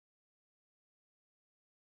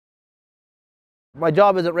My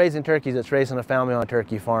job isn't raising turkeys, it's raising a family on a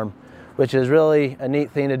turkey farm, which is really a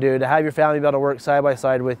neat thing to do, to have your family be able to work side by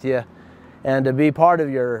side with you and to be part of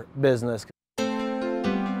your business.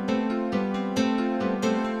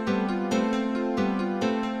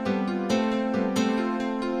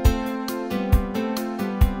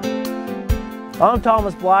 I'm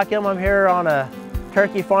Thomas Blackham. I'm here on a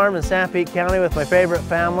turkey farm in Sanpete County with my favorite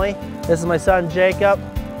family. This is my son Jacob,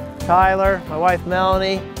 Tyler, my wife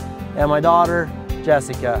Melanie, and my daughter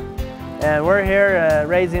Jessica. And we're here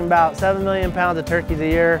raising about 7 million pounds of turkeys a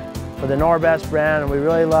year for the Norbest brand, and we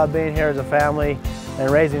really love being here as a family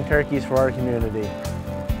and raising turkeys for our community.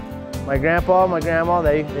 My grandpa and my grandma,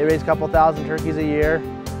 they raise a couple thousand turkeys a year.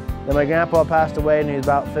 Then my grandpa passed away and he was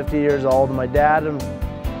about 50 years old, and my dad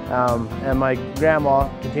and my grandma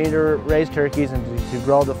continued to raise turkeys and to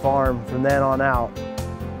grow the farm from then on out.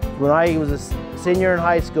 When I was a senior in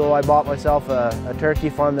high school, I bought myself a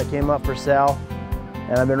turkey farm that came up for sale,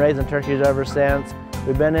 and I've been raising turkeys ever since.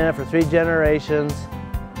 We've been in it for 3 generations.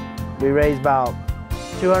 We raise about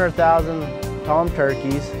 200,000 tom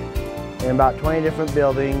turkeys in about 20 different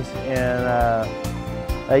buildings in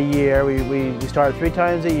a year. We start 3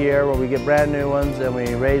 times a year where we get brand new ones, and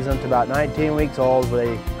we raise them to about 19 weeks old.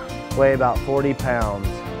 They weigh about 40 pounds.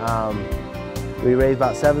 We raise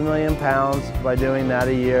about 7 million pounds by doing that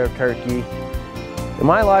a year of turkey. In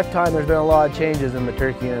my lifetime, there's been a lot of changes in the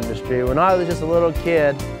turkey industry. When I was just a little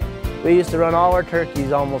kid, we used to run all our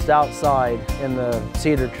turkeys almost outside in the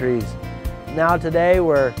cedar trees. Now today,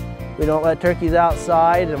 we don't let turkeys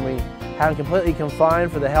outside, and we have them completely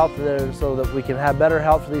confined for the health of their, so that we can have better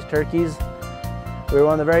health for these turkeys. We were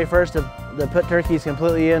one of the very first to put turkeys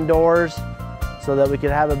completely indoors so that we could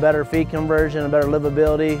have a better feed conversion, a better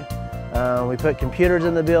livability. We put computers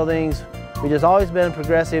in the buildings. We've just always been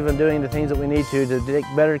progressive in doing the things that we need to take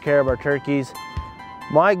better care of our turkeys.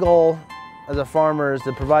 My goal as a farmer is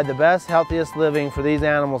to provide the best, healthiest living for these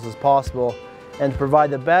animals as possible, and to provide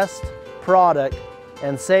the best product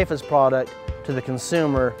and safest product to the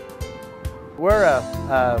consumer. We're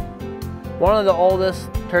one of the oldest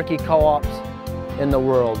turkey co-ops in the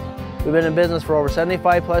world. We've been in business for over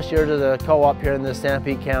 75 plus years as a co-op here in the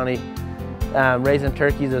Sanpete County, raising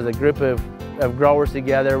turkeys as a group of growers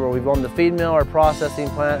together, where we've owned the feed mill, our processing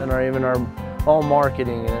plant, and even our own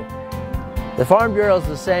marketing. The Farm Bureau is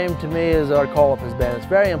the same to me as our co-op has been. It's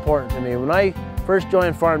very important to me. When I first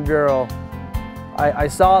joined Farm Bureau, I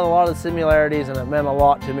saw a lot of similarities, and it meant a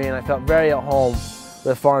lot to me, and I felt very at home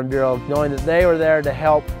with Farm Bureau, knowing that they were there to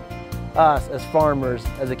help us as farmers,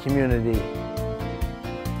 as a community.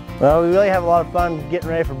 Well, we really have a lot of fun getting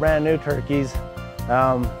ready for brand new turkeys.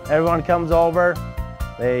 Everyone comes over.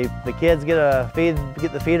 The kids get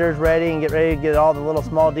the feeders ready and get ready to get all the little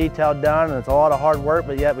small detail done, and it's a lot of hard work,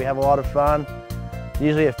 but yet we have a lot of fun.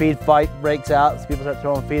 Usually a feed fight breaks out, so people start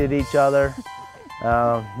throwing feed at each other.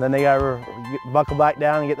 Then they gotta buckle back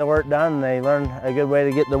down and get the work done, and they learn a good way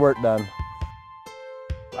to get the work done.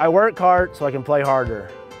 I work hard so I can play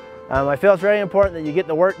harder. I feel it's very important that you get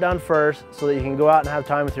the work done first so that you can go out and have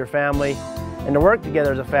time with your family and to work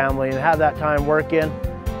together as a family and have that time working.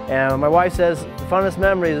 And my wife says the funnest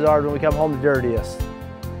memories are when we come home the dirtiest.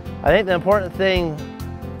 I think the important thing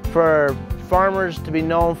for farmers to be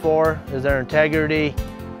known for is their integrity,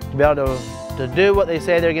 to be able to do what they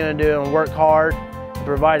say they're going to do and work hard to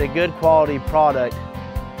provide a good quality product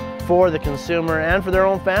for the consumer and for their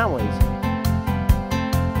own families.